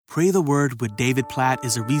Pray the Word with David Platt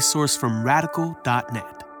is a resource from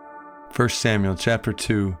radical.net. 1 Samuel chapter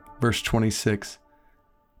 2, verse 26.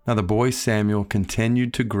 Now the boy Samuel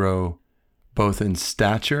continued to grow both in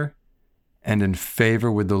stature and in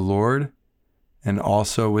favor with the Lord and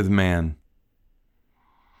also with man.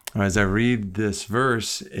 As I read this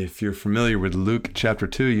verse, if you're familiar with Luke chapter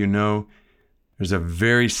 2, you know there's a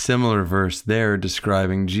very similar verse there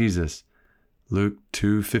describing Jesus. Luke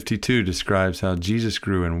 2:52 describes how Jesus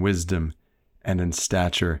grew in wisdom and in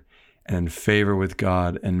stature and in favor with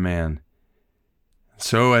God and man.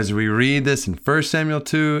 So as we read this in 1 Samuel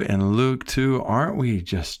 2 and Luke 2, aren't we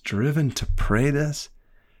just driven to pray this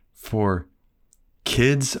for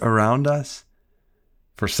kids around us?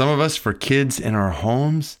 For some of us, for kids in our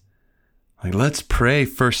homes? Like, let's pray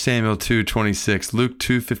 1 Samuel 2:26, Luke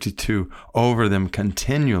 2:52 over them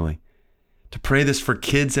continually. To pray this for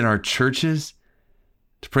kids in our churches,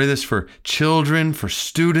 to pray this for children, for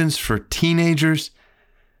students, for teenagers.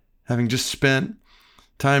 Having just spent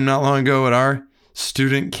time not long ago at our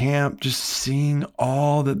student camp, just seeing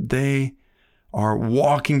all that they are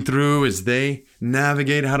walking through as they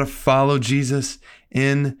navigate how to follow Jesus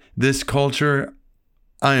in this culture,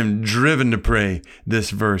 I am driven to pray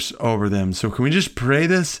this verse over them. So can we just pray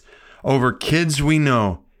this over kids we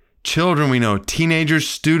know, children we know, teenagers,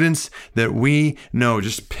 students that we know?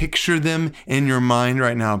 Just picture them in your mind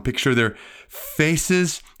right now. Picture their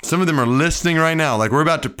faces. Some of them are listening right now. Like, we're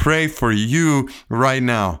about to pray for you right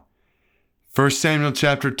now. 1 Samuel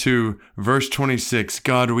chapter 2, verse 26.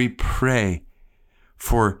 God, we pray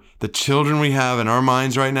for the children we have in our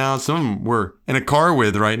minds right now. Some of them we're in a car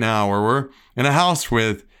with right now, or we're in a house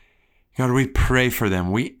with. God, we pray for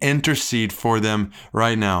them. We intercede for them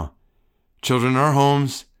right now. Children in our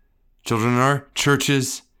homes, children in our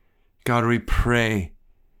churches. God, we pray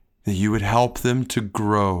that you would help them to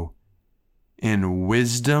grow in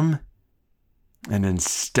wisdom and in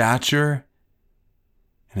stature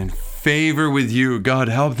and in favor with you. God,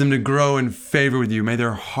 help them to grow in favor with you. May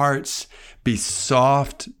their hearts be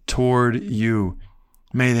soft toward you.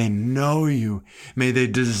 May they know you. May they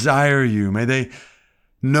desire you. May they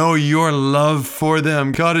know your love for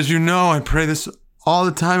them. God, as you know, I pray this all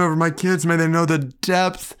the time over my kids. May they know the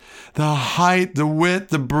depth, the height, the width,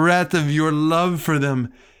 the breadth of your love for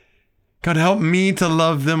them. God, help me to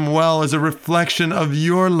love them well as a reflection of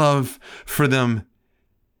your love for them.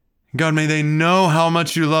 God, may they know how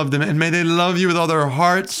much you love them, and may they love you with all their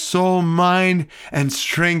heart, soul, mind, and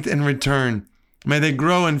strength in return. May they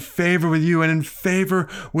grow in favor with you and in favor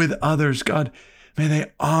with others. God, may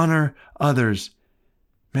they honor others.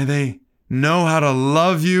 May they know how to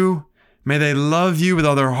love you. May they love you with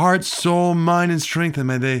all their heart, soul, mind, and strength, and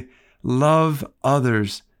may they love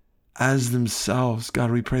others as themselves. God,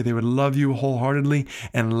 we pray they would love you wholeheartedly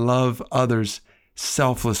and love others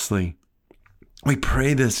selflessly. We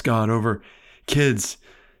pray this, God, over kids,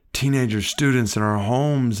 teenagers, students in our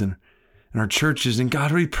homes and in our churches. And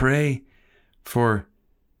God, we pray for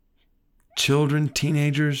children,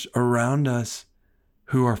 teenagers around us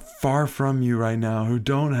who are far from you right now, who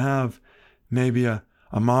don't have maybe a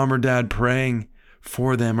mom or dad praying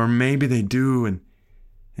for them, or maybe they do, and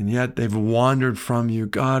yet they've wandered from you.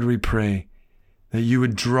 God, we pray that you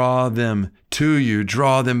would draw them to you,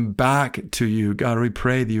 draw them back to you. God, we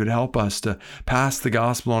pray that you would help us to pass the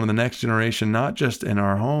gospel on to the next generation, not just in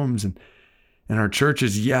our homes and in our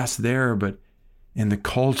churches, yes, there, but in the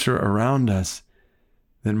culture around us,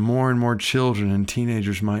 that more and more children and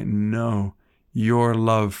teenagers might know your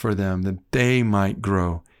love for them, that they might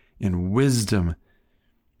grow in wisdom,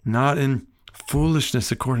 not in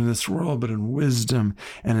foolishness according to this world, but in wisdom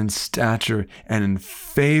and in stature and in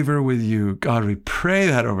favor with you. God, we pray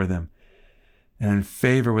that over them, and in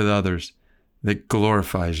favor with others that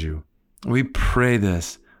glorifies you. We pray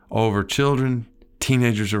this over children,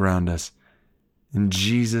 teenagers around us, in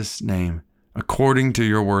Jesus' name, according to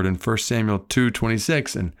your word in 1 Samuel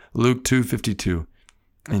 2:26 and Luke 2:52.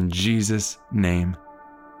 In Jesus' name,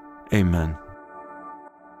 amen.